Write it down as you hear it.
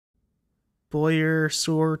Bowyer,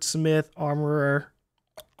 swordsmith, armorer.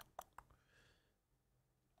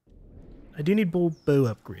 I do need bow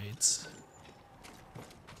upgrades.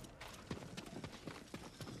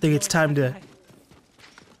 I think it's time to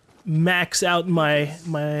max out my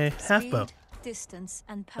half bow. Distance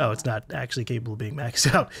and power. Oh, it's not actually capable of being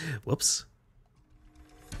maxed out. Whoops.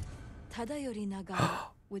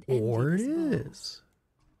 Or it is.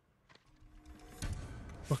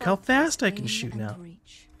 Look how fast I can shoot now.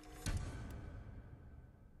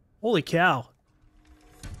 Holy cow.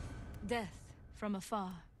 Death from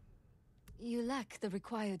afar. You lack the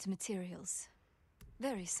required materials.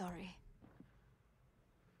 Very sorry.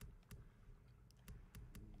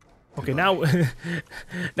 Okay, now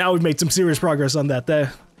now we've made some serious progress on that.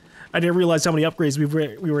 I didn't realize how many upgrades we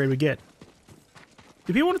were able to get.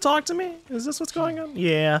 Do people want to talk to me? Is this what's going on?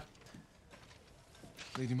 Yeah.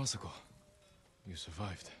 Lady Masako, you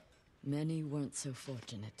survived. Many weren't so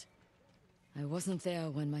fortunate. I wasn't there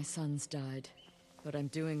when my sons died, but I'm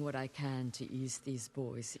doing what I can to ease these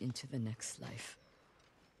boys into the next life.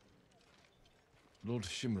 Lord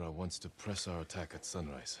Shimura wants to press our attack at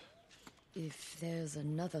sunrise. If there's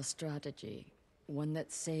another strategy, one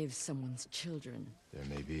that saves someone's children... There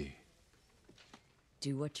may be.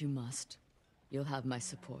 Do what you must. You'll have my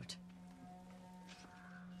support.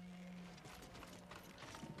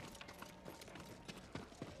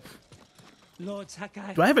 Lord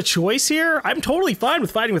Sakai. Do I have a choice here? I'm totally fine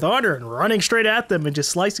with fighting with honor and running straight at them and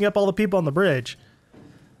just slicing up all the people on the bridge.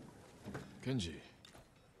 Kenji,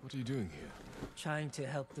 what are you doing here? Trying to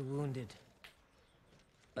help the wounded.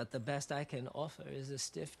 But the best I can offer is a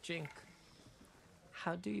stiff jink.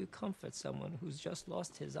 How do you comfort someone who's just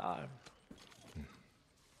lost his arm?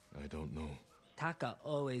 I don't know. Taka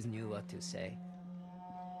always knew what to say.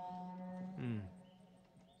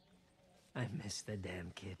 I miss the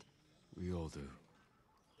damn kid. We all do.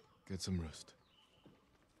 Get some rest.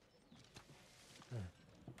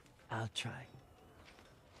 I'll try.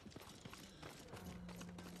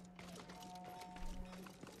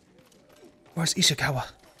 Where's Ishikawa?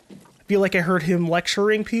 I feel like I heard him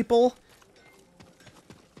lecturing people.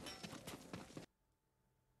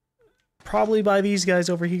 Probably by these guys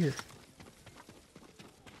over here.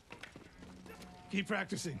 Keep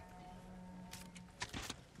practicing.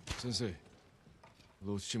 Sensei,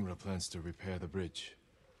 Lord Shimura plans to repair the bridge.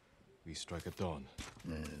 We strike at dawn.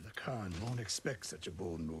 The Khan won't expect such a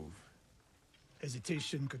bold move.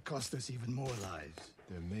 Hesitation could cost us even more lives.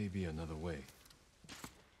 There may be another way.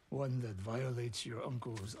 One that violates your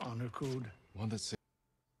uncle's honor code. One that says...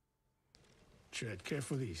 Tread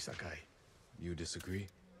carefully, Sakai. You disagree?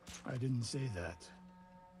 I didn't say that.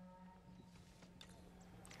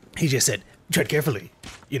 He just said, tread carefully.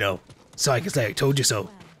 You know, so I can say I told you so.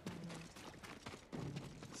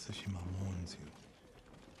 Tsushima warns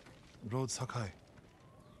you. Lord Sakai.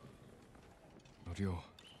 Norio,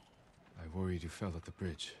 I worried you fell at the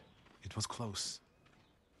bridge. It was close.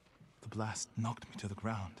 The blast knocked me to the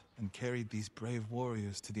ground and carried these brave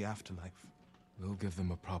warriors to the afterlife. We'll give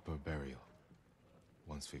them a proper burial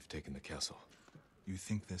once we've taken the castle. You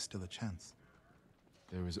think there's still a chance?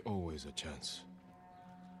 There is always a chance.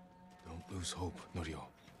 Don't lose hope, Norio.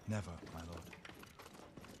 Never, my lord.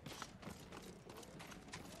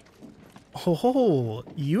 Oh,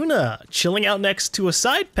 Yuna, chilling out next to a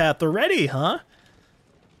side path already, huh?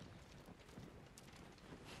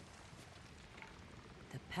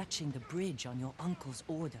 They're patching the bridge on your uncle's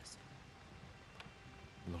orders.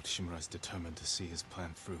 Lord Shimura is determined to see his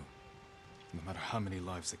plan through, no matter how many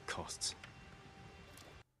lives it costs.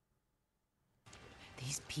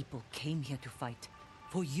 These people came here to fight.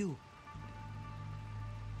 For you.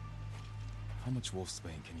 How much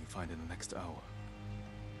wolfsbane can you find in the next hour?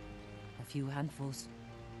 A few handfuls.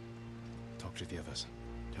 Talk to the others.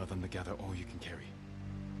 Tell them to gather all you can carry.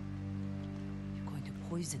 You're going to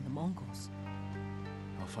poison the Mongols.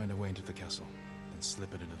 I'll find a way into the castle, then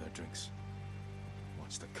slip it into their drinks.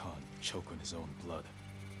 Watch the Khan choke on his own blood.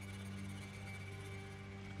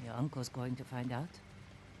 Your uncle's going to find out.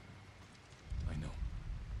 I know.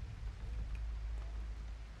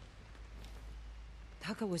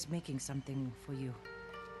 Taka was making something for you.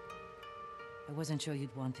 I wasn't sure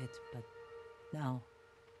you'd want it, but now,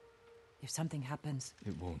 if something happens...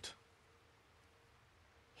 It won't.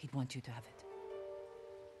 He'd want you to have it.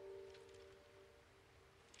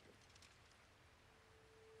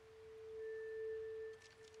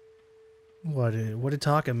 What did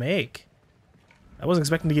Taka make? I wasn't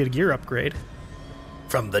expecting to get a gear upgrade.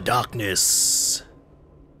 From the darkness.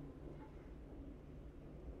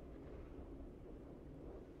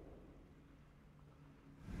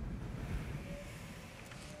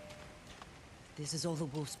 This is all the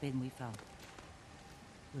wolfsbane we found.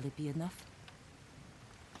 Will it be enough?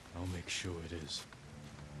 I'll make sure it is.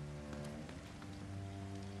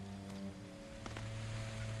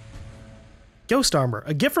 Ghost armor,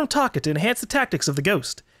 a gift from Taka to enhance the tactics of the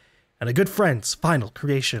ghost, and a good friend's final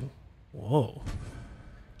creation. Whoa.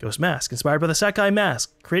 Ghost mask, inspired by the Sakai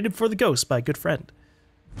mask, created for the ghost by a good friend.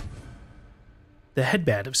 The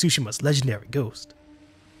headband of Tsushima's legendary ghost.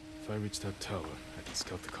 If I reach that tower, I can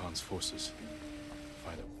scout the Khan's forces.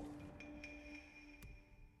 Find out.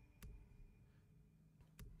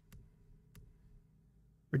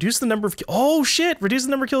 Reduce the number of oh shit! Reduce the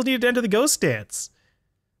number of kills needed to enter the ghost stance.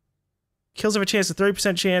 Kills have a chance, a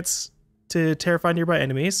 30% chance to terrify nearby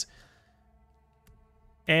enemies.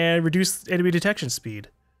 And reduce enemy detection speed.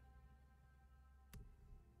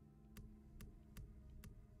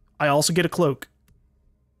 I also get a cloak.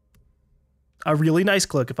 A really nice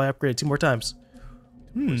cloak if I upgrade it 2 more times.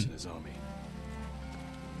 Poison his army.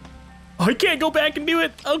 Oh, I can't go back and do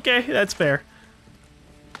it! Okay, that's fair.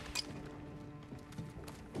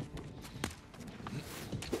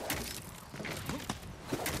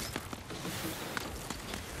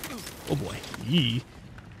 Oh boy. Yee.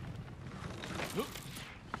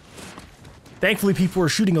 Thankfully people are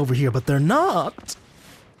shooting over here, but they're not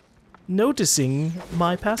noticing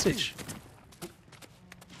my passage.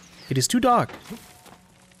 It is too dark.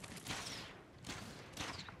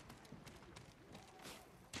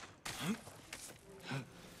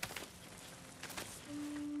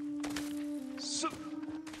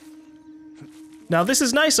 Now this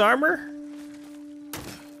is nice armor.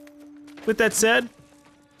 With that said,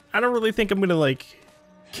 I don't really think I'm gonna like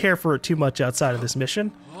care for it too much outside of this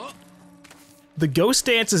mission. The ghost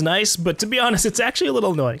dance is nice, but to be honest, it's actually a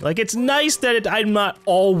little annoying. Like, it's nice that I'm not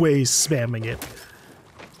always spamming it.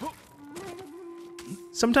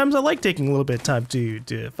 Sometimes I like taking a little bit of time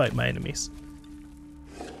to fight my enemies.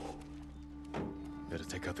 Better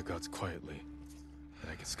take out the gods quietly,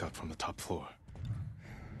 and I can scout from the top floor.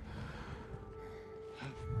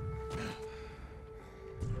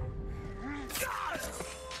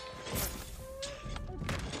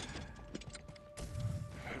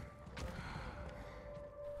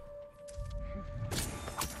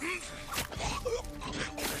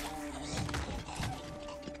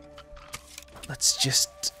 Let's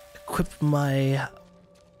just equip my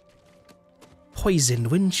poisoned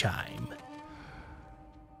wind chime.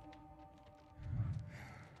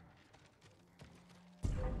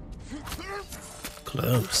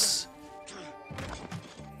 Close.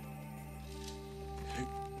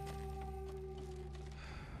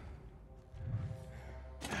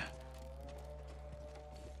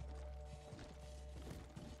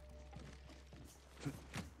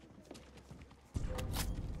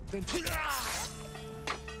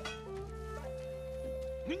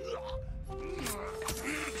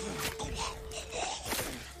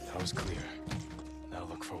 That was clear. Now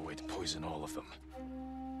look for a way to poison all of them.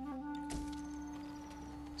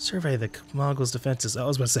 Survey the Mongols' defenses. I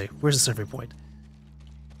was about to say, where's the survey point?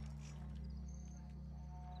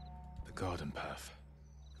 The garden path.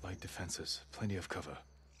 Light defenses, plenty of cover.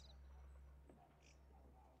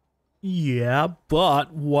 Yeah,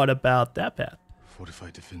 but what about that path?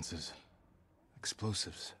 Fortified defenses.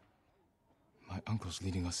 Explosives. My uncle's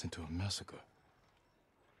leading us into a massacre.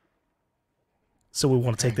 So we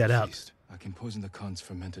want to take that out. Feast. I can poison the Khan's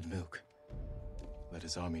fermented milk. Let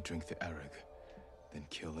his army drink the arag, then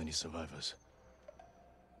kill any survivors.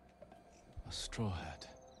 A straw hat.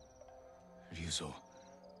 Ryuzo.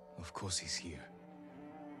 Of course he's here.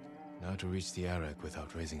 Now to reach the arag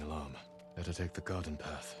without raising alarm. Better take the garden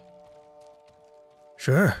path.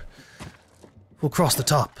 Sure. We'll cross the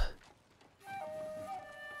top.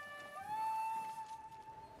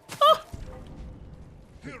 Ah!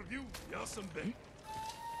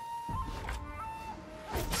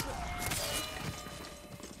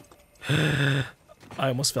 I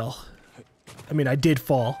almost fell. I mean, I did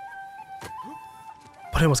fall.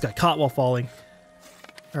 But I almost got caught while falling.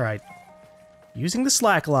 Alright. Using the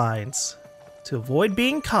slack lines to avoid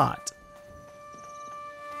being caught.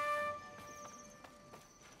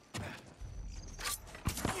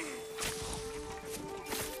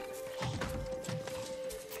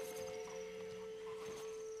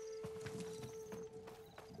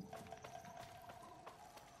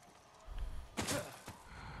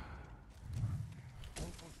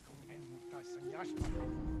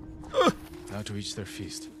 Now to reach their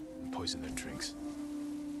feast and poison their drinks.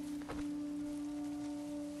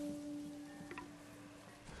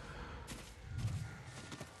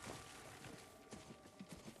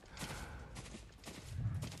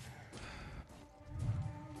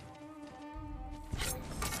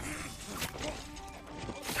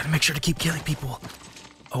 Gotta make sure to keep killing people.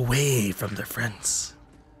 away from their friends.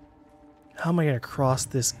 How am I gonna cross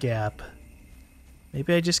this gap?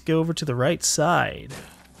 Maybe I just go over to the right side.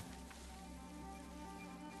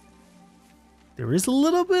 There is a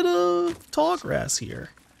little bit of tall grass here.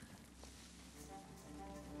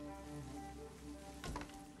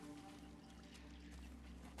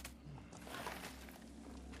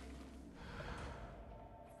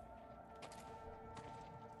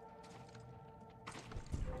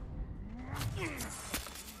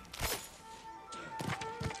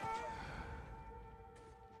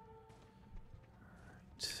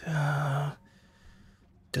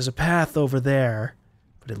 There's a path over there,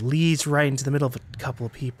 but it leads right into the middle of a couple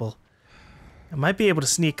of people. I might be able to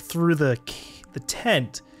sneak through the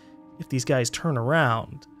tent if these guys turn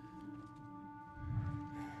around.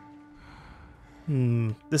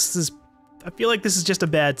 This is... I feel like this is just a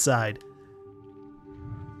bad side.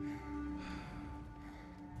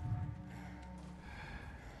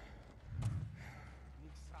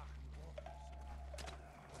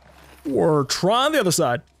 Or try on the other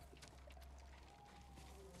side.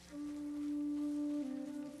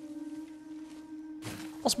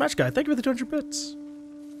 Oh, Smash Guy, thank you for the 200 bits.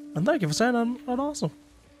 And thank you for saying I'm awesome.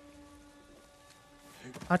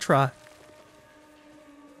 I try.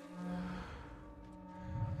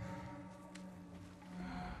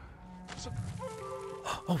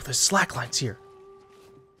 Oh, there's slack lines here.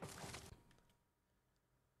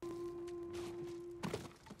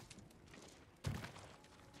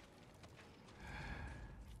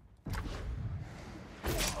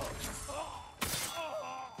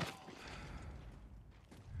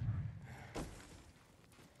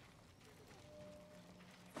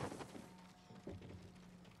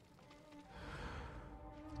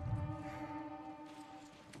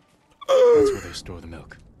 That's where they store the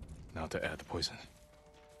milk. Now to add the poison.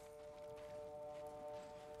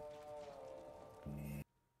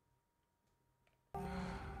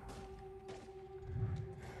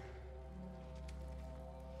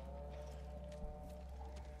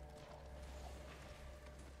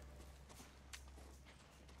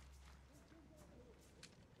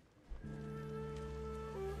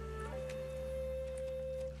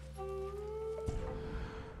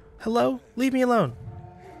 Hello? Leave me alone.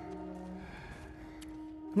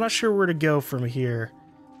 I'm not sure where to go from here.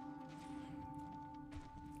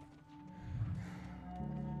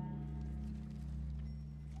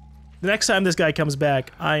 The next time this guy comes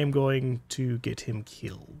back, I am going to get him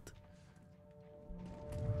killed.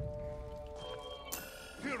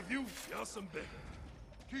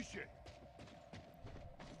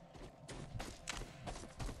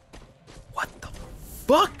 What the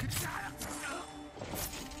fuck?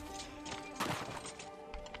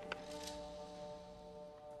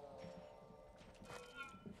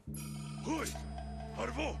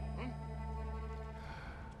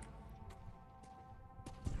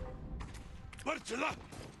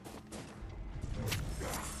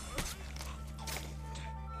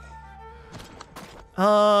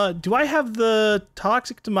 Do I have the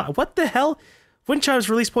toxic to my... What the hell? Wind chimes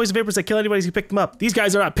release poison vapors that kill anybody who picked them up. These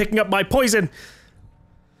guys are not picking up my poison!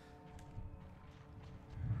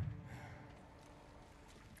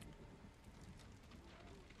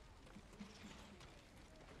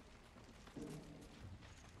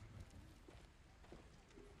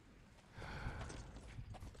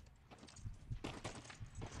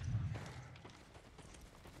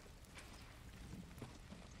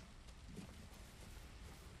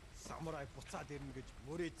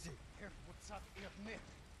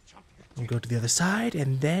 We'll go to the other side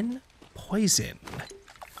and then poison.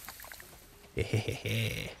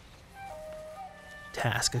 Hehehe.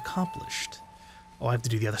 Task accomplished. Oh, I have to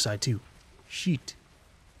do the other side too. Sheet.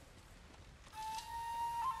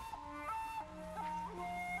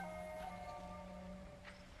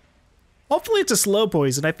 Hopefully it's a slow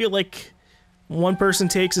poison. I feel like one person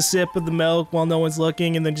takes a sip of the milk while no one's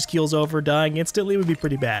looking and then just keels over, dying instantly would be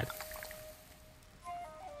pretty bad.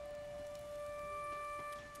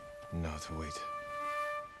 Now to wait.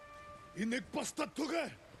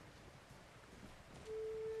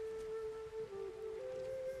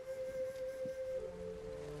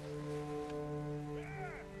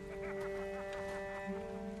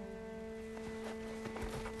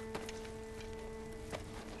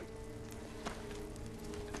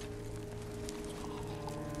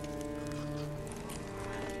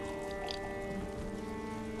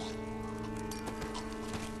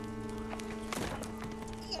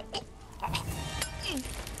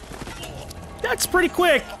 That's pretty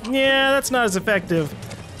quick. Yeah, that's not as effective.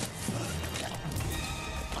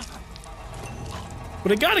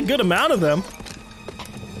 But I got a good amount of them.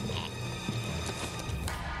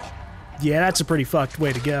 Yeah, that's a pretty fucked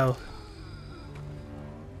way to go.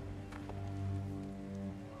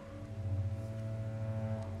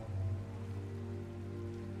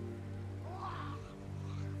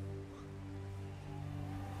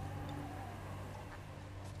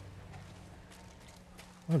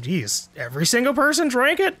 Oh, geez. Every single person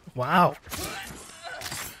drank it? Wow.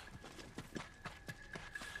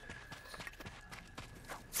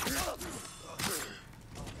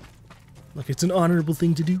 Look, it's an honorable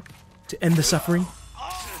thing to do. To end the suffering.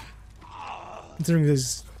 Considering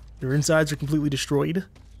their insides are completely destroyed.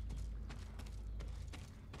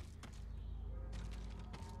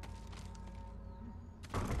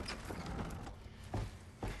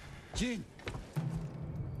 Jin!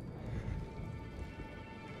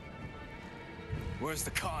 Where's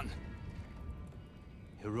the Khan?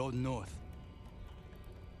 He rode north.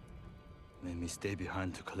 Made me stay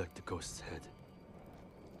behind to collect the ghost's head.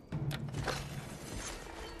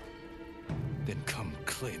 Then come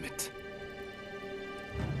claim it.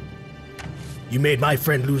 You made my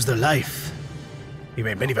friend lose their life. You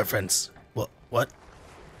made many of our friends. What?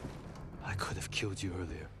 I could have killed you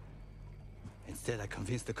earlier. Instead, I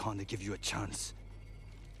convinced the Khan to give you a chance.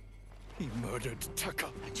 He murdered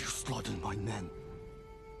Taka. And you slaughtered my men.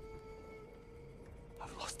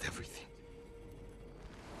 I've lost everything.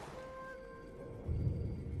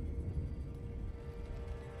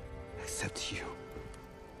 Except you.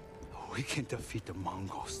 We can defeat the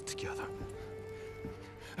Mongols together.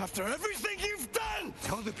 After everything you've done!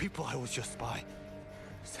 Tell the people I was your spy.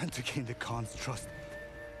 Sent to gain the Khan's trust.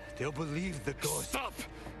 They'll believe the ghost. Stop!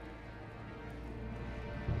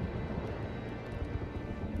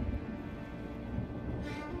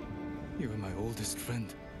 You were my oldest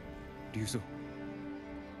friend, Ryuzo.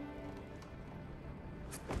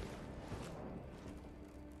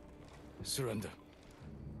 Surrender.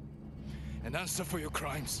 And answer for your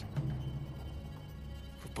crimes.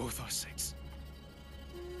 For both our sakes.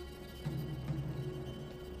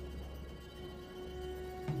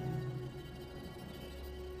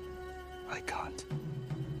 I can't.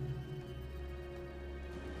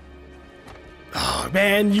 Oh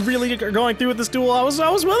man, you really are going through with this duel. I was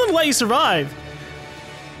willing to let you survive.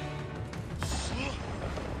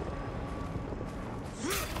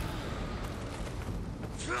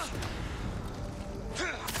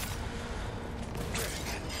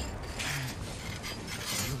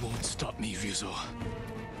 You won't stop me, Ryuzo.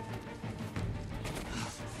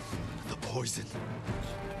 The poison.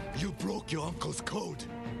 You broke your uncle's code.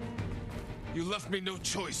 You left me no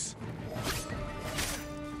choice.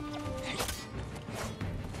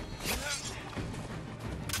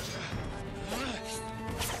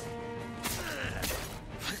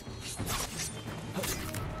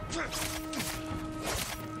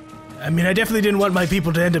 I mean, I definitely didn't want my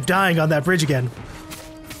people to end up dying on that bridge again.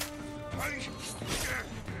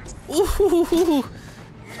 Ooh.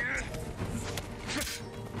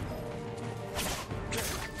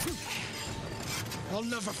 I'll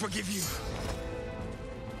never forgive you.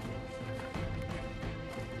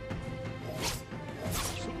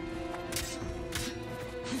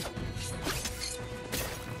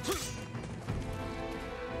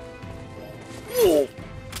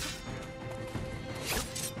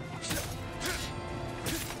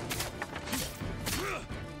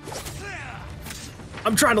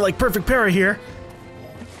 I'm trying to like perfect parry here.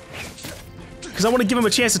 Because I want to give him a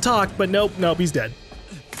chance to talk, but nope, he's dead.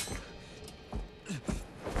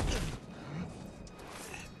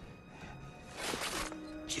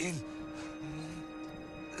 Jin.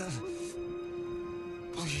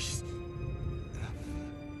 Please.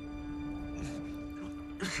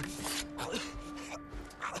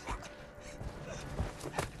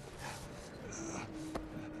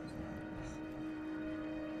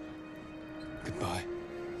 Goodbye,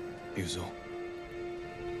 Ryuzo.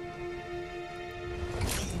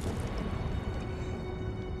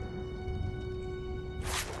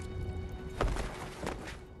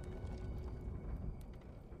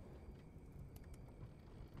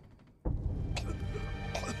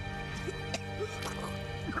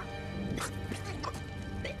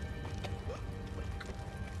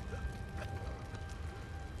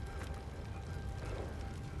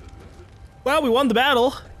 Well, we won the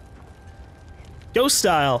battle. Ghost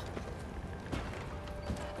style.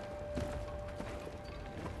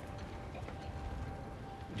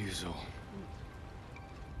 Ryuzo.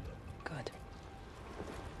 Good.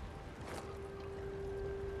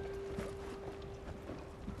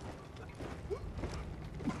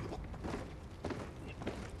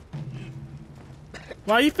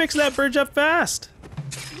 Why you fix that bridge up fast?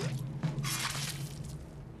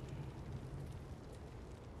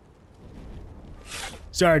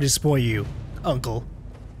 Sorry to disappoint you, Uncle.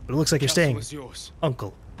 But it looks like you're Castle staying, is yours.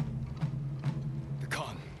 Uncle. The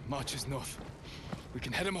Khan marches north. We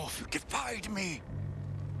can head him off. You defied me.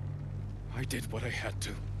 I did what I had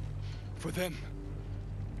to. For them.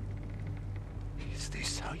 Is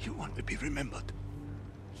this how you want to be remembered?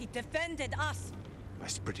 He defended us. By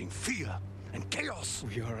spreading fear and chaos.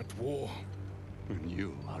 We are at war. And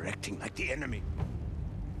you are acting like the enemy.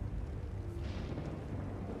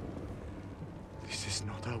 This is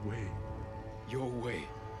not our way. Your way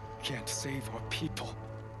can't save our people.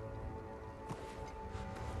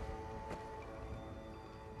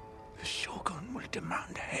 The Shogun will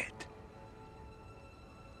demand a head.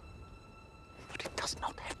 But it does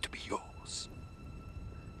not have to be yours.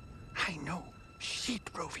 I know she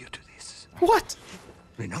drove you to this. What?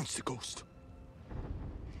 Renounce the ghost.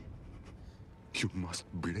 You must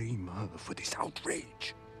blame her for this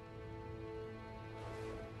outrage.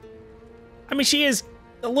 I mean, she is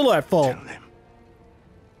a little at fault. Tell them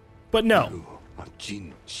But no. you are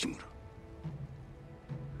Jin Shimura.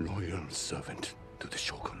 Loyal servant to the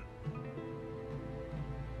Shogun.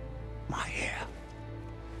 My heir.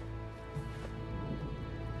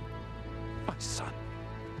 My son.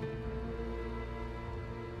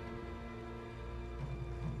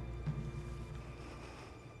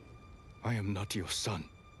 I am not your son.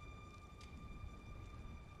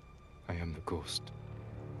 I am the ghost.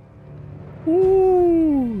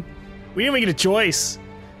 Ooh. We didn't even get a choice.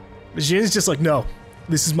 Jin's just like, no,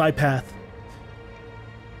 this is my path.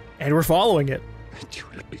 And we're following it. And you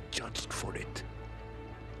will be judged for it.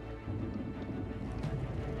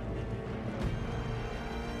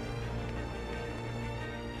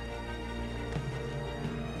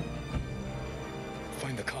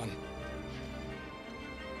 Find the Khan.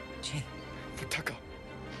 Jin. For Taka.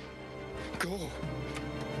 Go.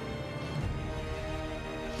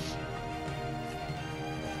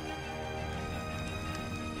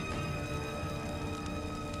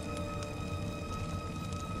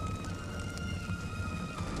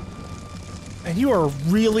 And you are a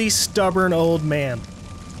really stubborn old man.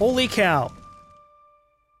 Holy cow.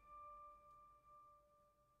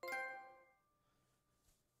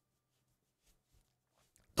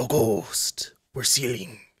 The ghost. We're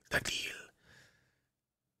sealing the deal.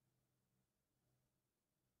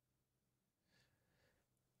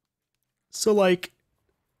 So, like,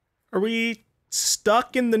 are we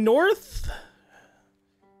stuck in the north?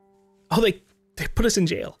 Oh, they put us in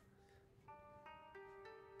jail.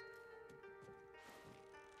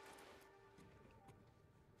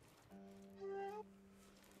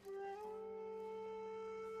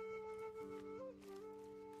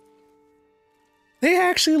 They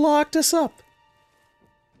actually locked us up.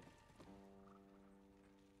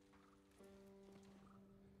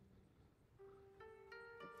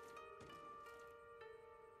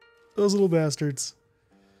 Those little bastards.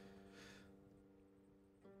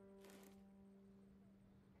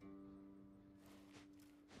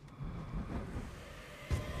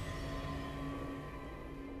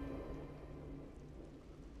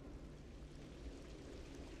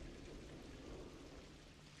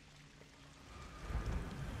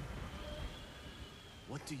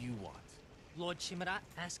 What do you want? Lord Shimura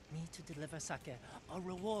asked me to deliver sake, a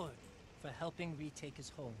reward for helping retake his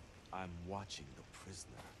home. I'm watching the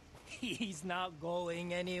prisoner. He's not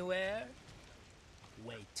going anywhere.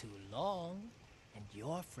 Wait too long, and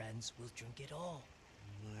your friends will drink it all.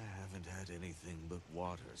 I haven't had anything but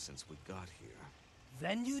water since we got here.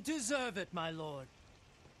 Then you deserve it, my lord.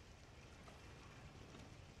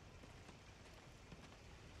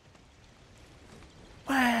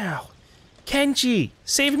 Wow. Kenji,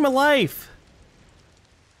 saving my life.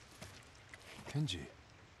 Kenji,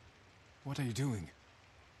 what are you doing?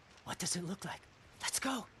 What does it look like? Let's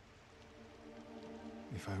go.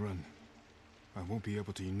 If I run, I won't be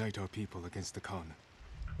able to unite our people against the Khan.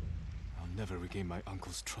 I'll never regain my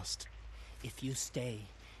uncle's trust. If you stay,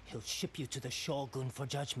 he'll ship you to the Shogun for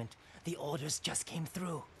judgment. The orders just came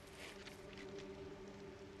through.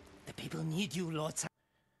 The people need you, Lord Sa—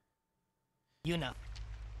 Yuna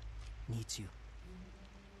needs you.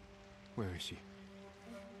 Where is she?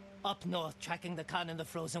 Up north, tracking the Khan in the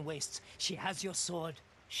frozen wastes. She has your sword.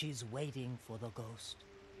 She's waiting for the ghost.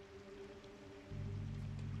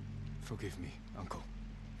 Forgive me, Uncle.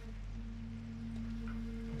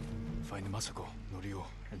 Find Masako, Norio,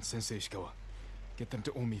 and Sensei Ishikawa. Get them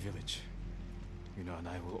to Omi village. Yuna and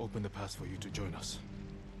I will open the pass for you to join us.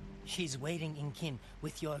 She's waiting in Kin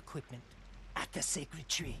with your equipment at the sacred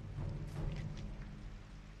tree.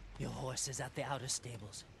 Your horse is at the outer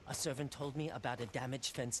stables. A servant told me about a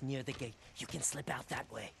damaged fence near the gate. You can slip out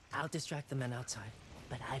that way. I'll distract the men outside.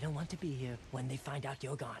 but I don't want to be here when they find out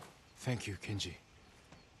you're gone. Thank you, Kenji.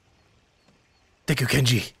 Thank you,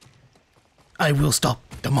 Kenji. I will stop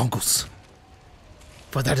the Mongols.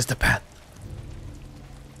 For that is the path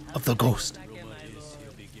of the ghost.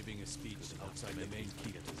 He'll be giving a speech outside the main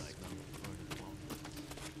keep tonight.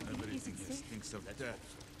 Everything here stinks of death,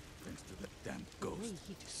 thanks to the damn ghost.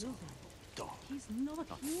 Dog. He's not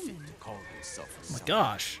human. To call himself a Oh my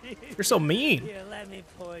gosh, you're so mean. Here, let me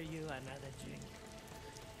pour you another drink.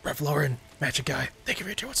 Rev Lauren, Magic Guy, thank you for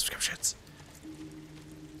your 2 subscriptions.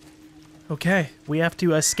 Okay, we have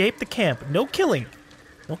to escape the camp. No killing.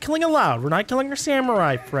 No killing allowed. We're not killing our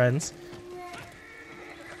samurai friends.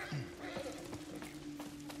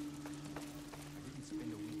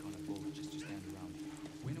 Spend a week on a boat just to stand around.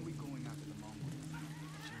 When are we going after the Mongols?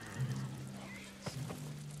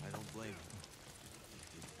 I don't blame him.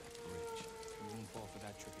 He did that bridge. We won't fall for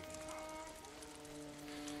that trick again.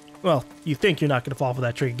 Well, you think you're not going to fall for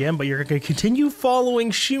that trick again, but you're going to continue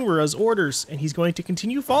following Shimura's orders, and he's going to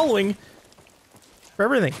continue following for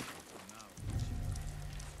everything. He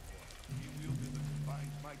wielded the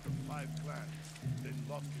combined might of 5 clans, then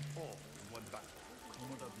lost it all in one battle.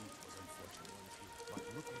 Komoda Beach was unfortunate, but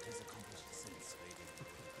look what he's accomplished since.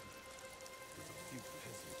 With a few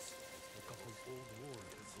peasants, a couple old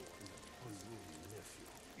warriors, one ruling nephew.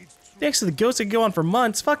 Each troop Thanks to the ghost that could go on for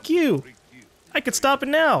months. Fuck you. I could stop it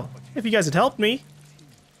now, if you guys had helped me.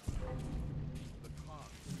 the Khan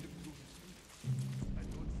slipped through his fingers. I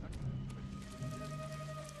know exactly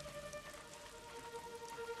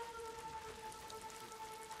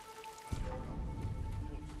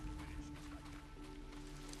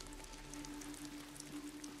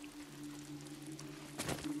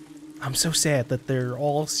I'm so sad that they're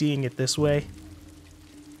all seeing it this way.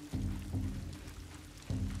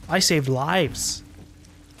 I saved lives.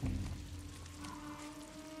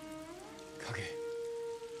 Kage.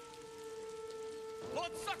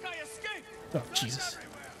 Lord Sakai escaped! Oh, Jesus.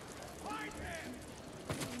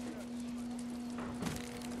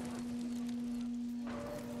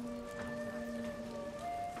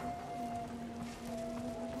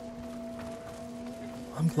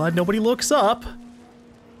 I'm glad nobody looks up.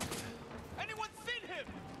 Anyone seen him?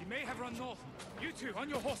 He may have run north. You two, on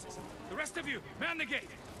your horses. The rest of you, man the gate.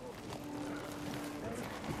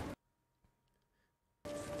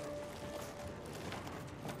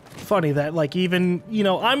 Funny that, like, even, you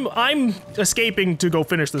know, I'm escaping to go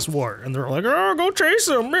finish this war, and they're like, oh, go chase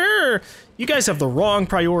him. You guys have the wrong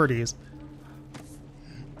priorities.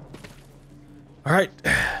 All right,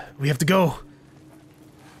 we have to go.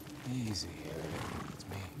 Easy. It's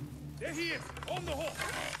me. There he is, on the horse.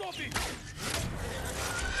 Stop him.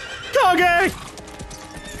 Kage!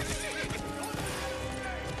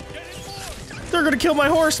 They're gonna kill my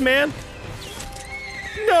horse, man.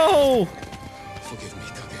 No! Forgive me,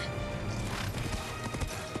 Kage.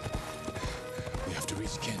 We have to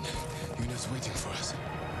reach Ken. Yuna's waiting for us.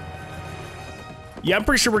 Yeah, I'm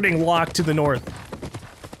pretty sure we're getting locked to the north.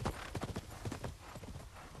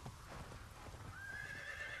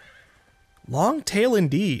 Long tail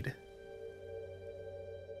indeed.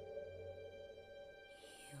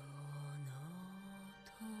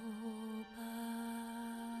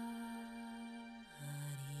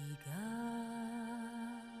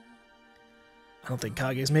 I don't think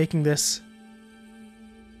Kage's making this.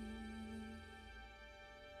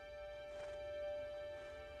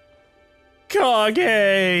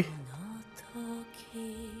 Kage!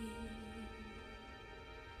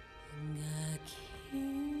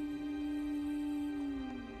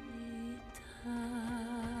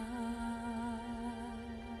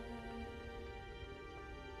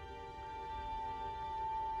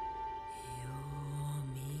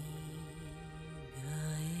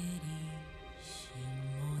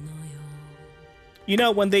 You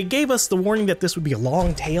know, when they gave us the warning that this would be a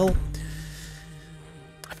long tail,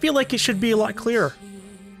 I feel like it should be a lot clearer.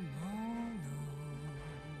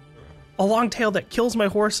 A long tail that kills my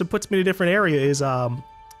horse and puts me in a different area is, I'm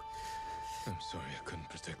sorry I couldn't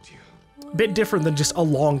protect you. a bit different than just a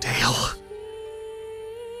long tail.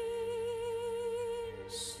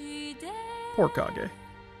 Poor Kage.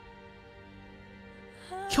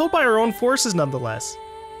 Killed by our own forces, nonetheless.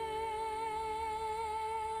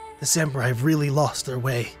 The samurai have really lost their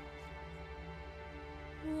way.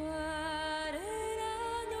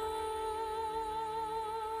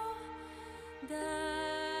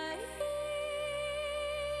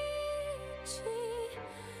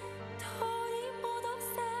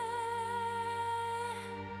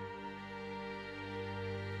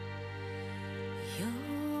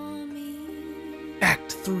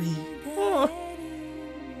 Act 3. Oh.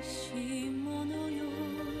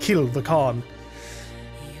 Kill the Khan.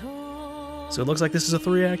 So it looks like this is a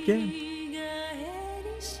 3-act game.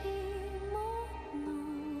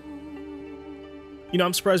 You know,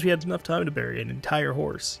 I'm surprised we had enough time to bury an entire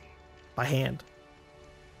horse by hand.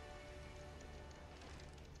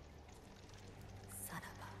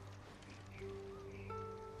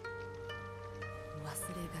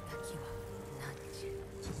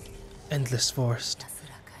 Endless forest.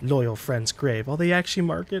 Loyal friend's grave. Oh, they actually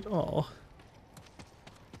mark it? Oh.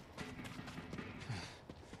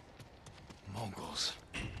 Mongols.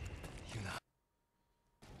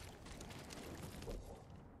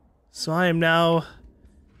 So I am now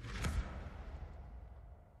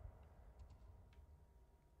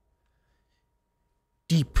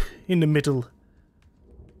deep in the middle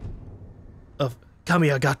of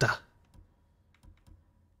Kamiagata.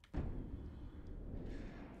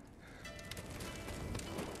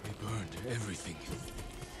 They burned everything.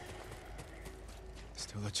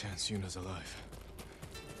 Still a chance Yuna's alive.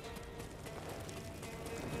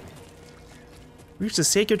 Reach the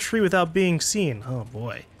sacred tree without being seen. Oh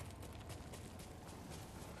boy.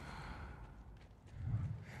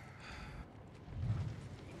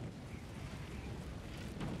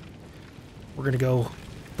 We're gonna go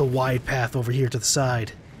the wide path over here to the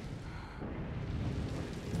side.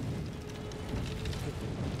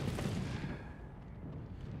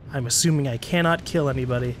 I'm assuming I cannot kill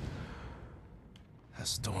anybody. A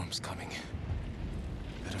storm's coming.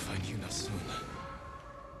 Better find Yuna soon.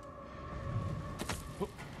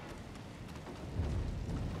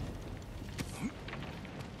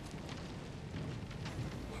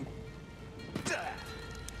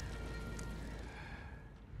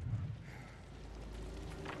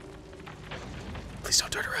 Please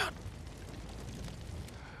don't turn around.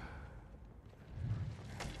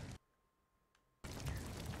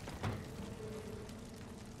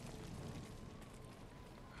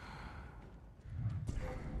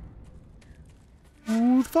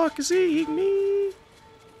 Who the fuck is eating me?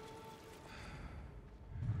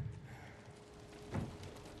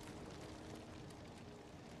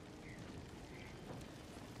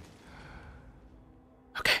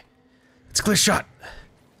 Okay, it's a clear shot.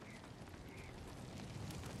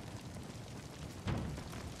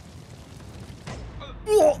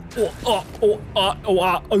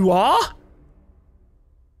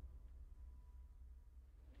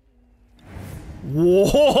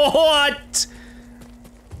 What?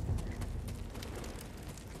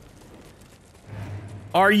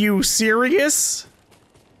 Are you serious?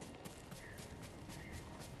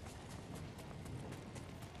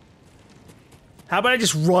 How about I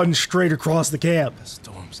just run straight across the camp? A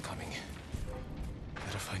storm's coming.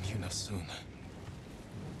 Better find Yuna soon.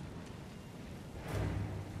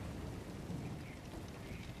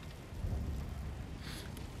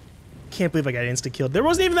 Can't believe I got insta-killed. There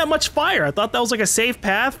wasn't even that much fire. I thought that was like a safe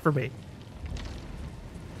path for me.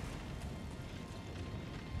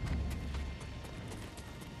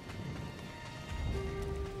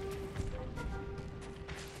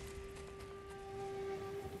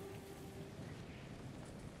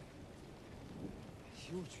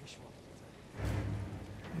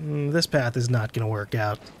 This path is not going to work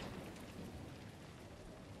out.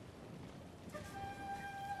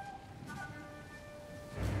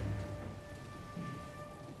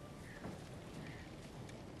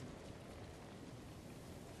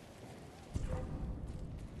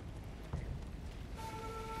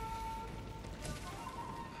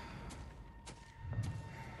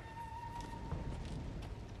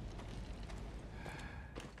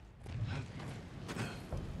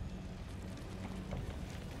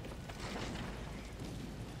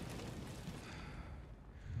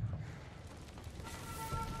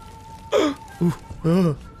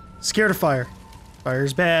 Ooh, scared of fire.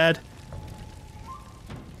 Fire's bad.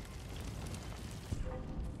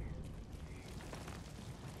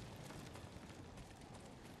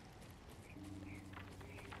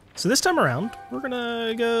 So this time around, we're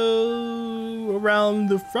gonna go around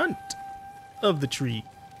the front of the tree,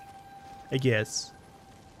 I guess.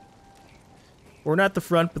 Or not the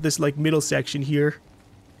front, but this like middle section here.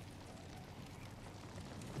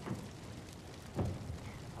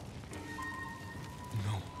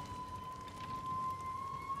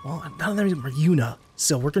 Well, none of them are Yuna,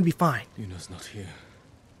 so we're gonna be fine. Yuna's not here.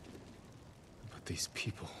 But these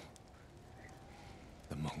people...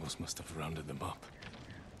 The Mongols must have rounded them up.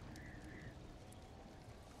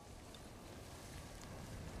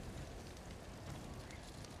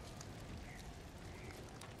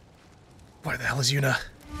 Where the hell is Yuna?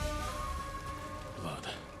 Blood.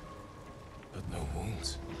 But no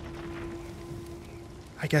wounds.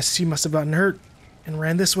 I guess she must have gotten hurt and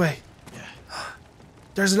ran this way.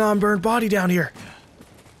 There's an unburned body down here.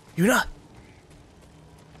 Yuna?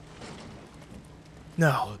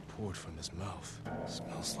 No. Blood poured from his mouth.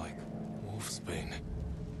 Smells like wolfsbane.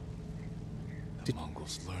 The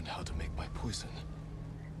Mongols learned how to make my poison.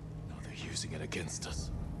 Now they're using it against us.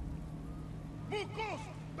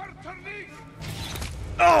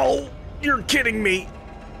 Oh, you're kidding me.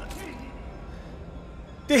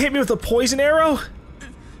 They hit me with a poison arrow?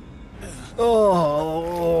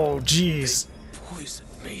 Oh, jeez. Poisoned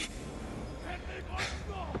me.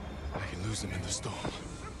 I can lose him in the storm.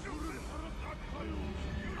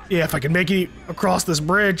 Yeah, if I can make it across this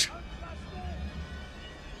bridge.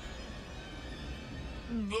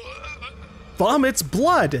 Vomits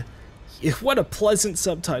blood. What a pleasant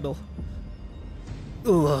subtitle.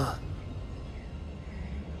 Ugh.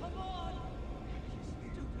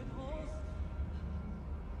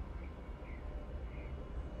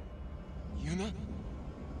 Yuna?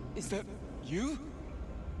 Is that you?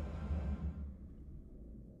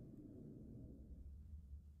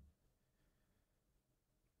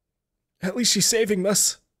 At least she's saving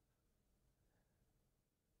us.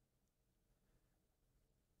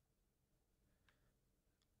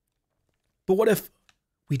 But what if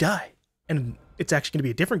we die and it's actually going to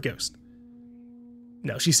be a different ghost?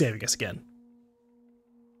 No, she's saving us again.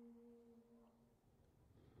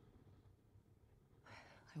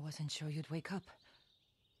 I wasn't sure you'd wake up.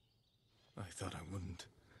 I thought I wouldn't.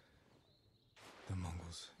 The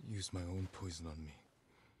Mongols used my own poison on me.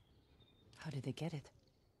 How did they get it?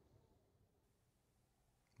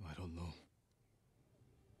 I don't know.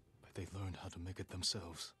 But they learned how to make it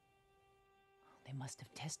themselves. They must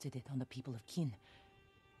have tested it on the people of Qin.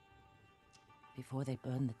 Before they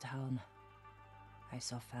burned the town, I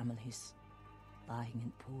saw families lying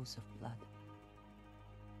in pools of blood.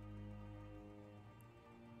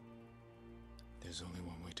 There's only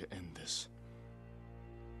one way to end this.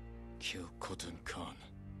 Kill Khotun Khan.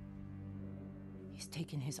 He's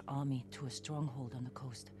taken his army to a stronghold on the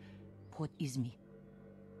coast, Port Izmi.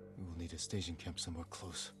 We will need a staging camp somewhere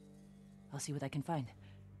close. I'll see what I can find.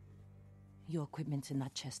 Your equipment's in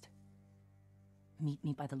that chest. Meet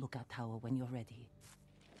me by the lookout tower when you're ready.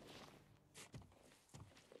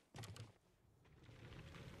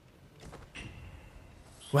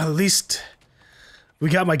 Well, at least we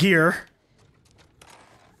got my gear.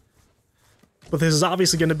 But this is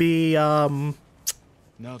obviously going to be, Now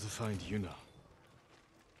to find Yuna.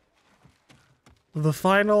 the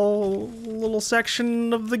final little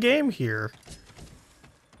section of the game here.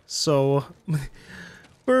 So,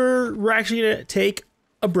 we're actually going to take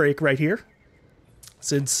a break right here,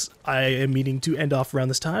 since I am meaning to end off around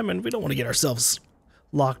this time, and we don't want to get ourselves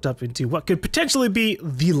locked up into what could potentially be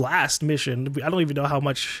the last mission. I don't even know how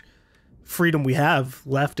much freedom we have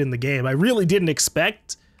left in the game. I really didn't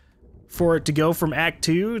expect for it to go from Act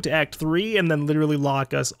 2 to Act 3 and then literally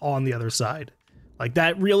lock us on the other side. Like,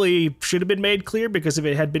 that really should have been made clear, because if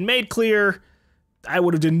it had been made clear, I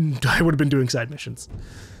would have been doing side missions.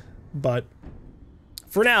 But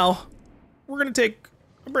for now, we're gonna take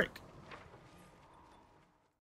a break.